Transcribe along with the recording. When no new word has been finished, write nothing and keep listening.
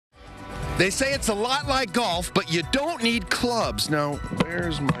They say it's a lot like golf, but you don't need clubs. Now,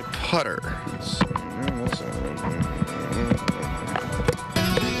 where's my putter?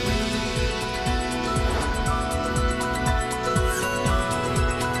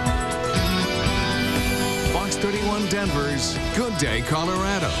 Fox31 Denver's Good Day,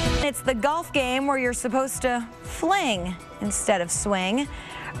 Colorado. It's the golf game where you're supposed to fling instead of swing.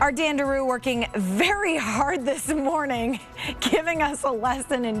 Our Daru working very hard this morning, giving us a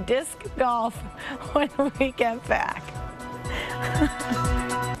lesson in disc golf when we get back.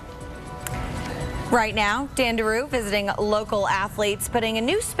 Right now, Daru visiting local athletes, putting a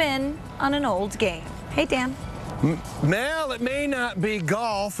new spin on an old game. Hey, Dan. Mel, it may not be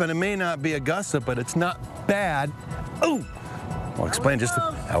golf and it may not be Augusta, but it's not bad. Ooh! I'll explain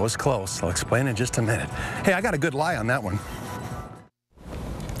that was close. I'll explain in just a minute. Hey, I got a good lie on that one.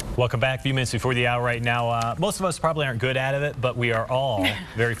 Welcome back. A few minutes before the hour right now. Most of us probably aren't good at it, but we are all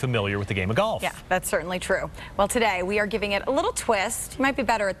very familiar with the game of golf. Yeah, that's certainly true. Well, today we are giving it a little twist. You might be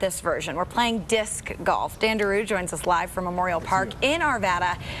better at this version. We're playing disc golf. Dan Daru joins us live from Memorial Park in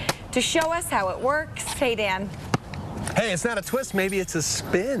Arvada to show us how it works. Hey, Dan. Hey, it's not a twist. Maybe it's a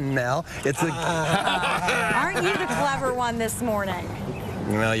spin, Mel. It's a... Aren't you the clever one this morning?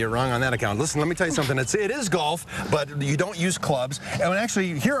 Well, you're wrong on that account. Listen, let me tell you something. It is golf, but you don't use clubs. And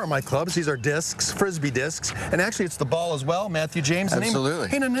actually, here are my clubs. These are discs, Frisbee discs. And actually, it's the ball as well. Matthew James. Absolutely.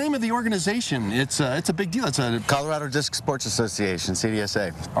 Hey, the name of the organization, it's a big deal. It's a Colorado Disc Sports Association,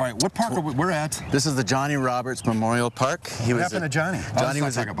 CDSA. All right, what park we're at? This is the Johnny Roberts Memorial Park. What happened to Johnny? Johnny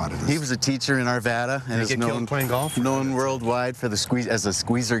was he was a teacher in Arvada and is known playing golf. Known worldwide for as a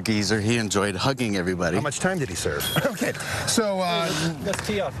squeezer geezer. He enjoyed hugging everybody. How much time did he serve? Okay, so let's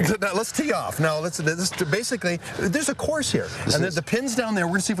tee off here. Let's tee off. Now, basically, there's a course here, and the pin's down there.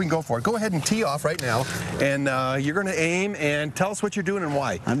 We're gonna see if we can go for it. Go ahead and tee off right now, and you're gonna aim and tell us what you're doing and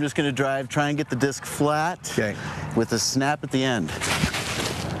why. I'm just gonna try and get the disc flat. Okay. With a snap at the end.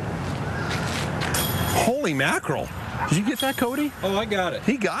 Holy mackerel! Did you get that, Cody? Oh, I got it.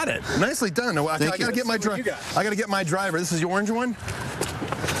 He got it. Nicely done. I gotta get my driver. I gotta get my driver. This is the orange one.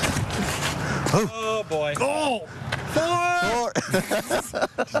 Oh boy. Oh! Four.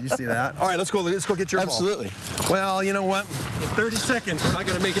 Did you see that? All right, let's go get your Absolutely. ball. Well, you know what? In 30 seconds, I'm not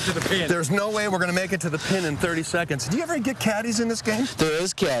going to make it to the pin. There's no way we're going to make it to the pin in 30 seconds. Do you ever get caddies in this game? There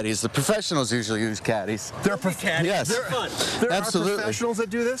is caddies. The professionals usually use caddies. They're caddies. Yes. They're fun. There Absolutely. are professionals that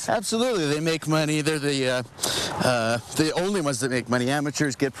do this? Absolutely. They make money. They're the only ones that make money.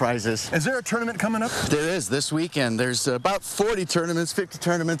 Amateurs get prizes. Is there a tournament coming up? There is this weekend. There's about 40 tournaments, 50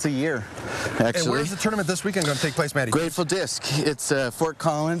 tournaments a year, actually. And where's the tournament this weekend going to take place, Matty? Grateful Disc. It's Fort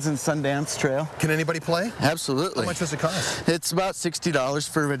Collins and Sundance Trail. Can anybody play? Absolutely. How much does it cost? It's about $60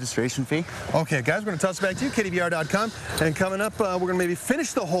 for a registration fee. Okay, guys, we're going to toss it back to you, KDVR.com. And coming up, we're going to maybe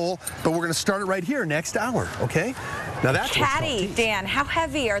finish the hole, but we're going to start it right here next hour, okay? Now that's Caddy, Dan, how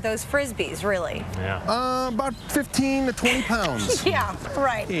heavy are those Frisbees, really? Yeah. About 15 to 20 pounds. Yeah,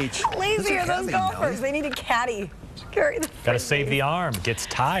 right. Each. How lazy are those golfers? They need a caddy. Carry the Got to save the arm. Gets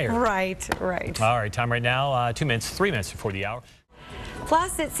tired. Right. All right, time right now, 3 minutes before the hour.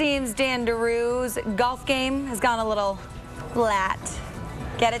 Plus, it seems Dan Daru's golf game has gone a little flat.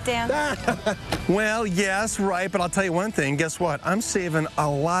 Get it, Dan? Well, yes, right, but I'll tell you one thing. Guess what? I'm saving a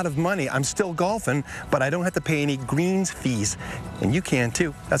lot of money. I'm still golfing, but I don't have to pay any greens fees. And you can,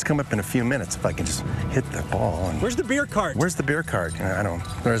 too. That's coming up in a few minutes if I can just hit the ball. And Where's the beer cart? Where's the beer cart?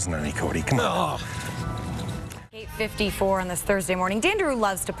 There isn't any, Cody. Come on. Oh. 8:54 on this Thursday morning. Dan Daru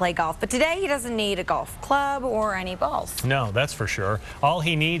loves to play golf, but today he doesn't need a golf club or any balls. No, that's for sure. All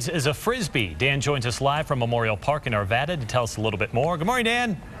he needs is a Frisbee. Dan joins us live from Memorial Park in Arvada to tell us a little bit more. Good morning,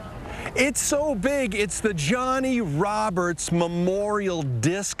 Dan. It's so big. It's the Johnny Roberts Memorial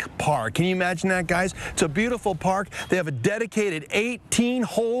Disc Park. Can you imagine that, guys? It's a beautiful park. They have a dedicated 18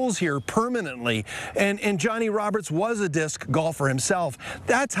 holes here permanently. And Johnny Roberts was a disc golfer himself.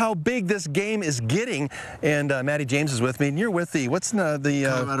 That's how big this game is getting. And Matty James is with me. And you're with the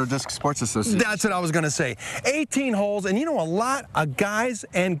Colorado Disc Sports Association. That's what I was going to say. 18 holes. And you know, a lot of guys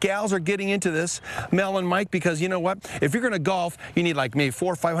and gals are getting into this, Mel and Mike, because you know what? If you're going to golf, you need like maybe $400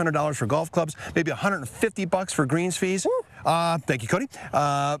 or $500 for golf clubs, maybe $150 for greens fees. Thank you, Cody.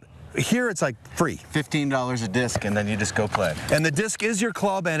 Here it's like free. $15 a disc, and then you just go play. And the disc is your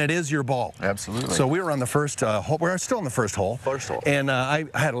club, and it is your ball. Absolutely. So we were on the first hole. We're still in the first hole. First hole. And I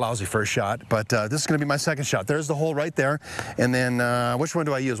had a lousy first shot, but this is going to be my second shot. There's the hole right there. And then which one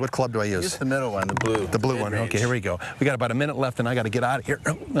do I use? What club do I use? Use the middle one, the blue. The blue one. Okay, here we go. We got about a minute left, and I got to get out of here.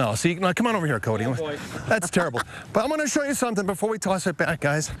 No, see, now come on over here, Cody. Oh, that's terrible. But I'm going to show you something before we toss it back,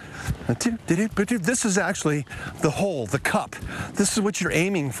 guys. This is actually the hole, the cup. This is what you're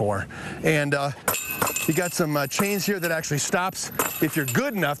aiming for. more. And you got some chains here that actually stops if you're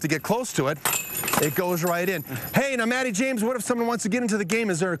good enough to get close to it. It goes right in. Hey, now, Matty James, what if someone wants to get into the game?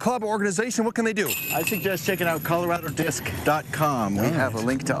 Is there a club or organization? What can they do? I suggest checking out coloradodisc.com. We have a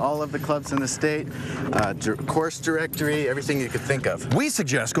link to all of the clubs in the state, course directory, everything you could think of. We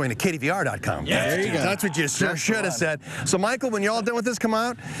suggest going to KDVR.com. Yeah, there you go. That's what you should have said. So, Michael, when you're all done with this, come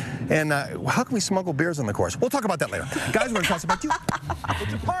out. And how can we smuggle beers on the course? We'll talk about that later. Guys, we're going to talk about you.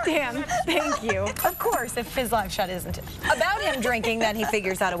 Dan, thank you. Of course, if his live shot isn't about him drinking, then he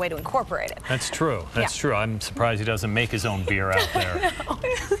figures out a way to incorporate it. That's true. That's true. I'm surprised he doesn't make his own beer out there.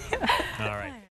 All right.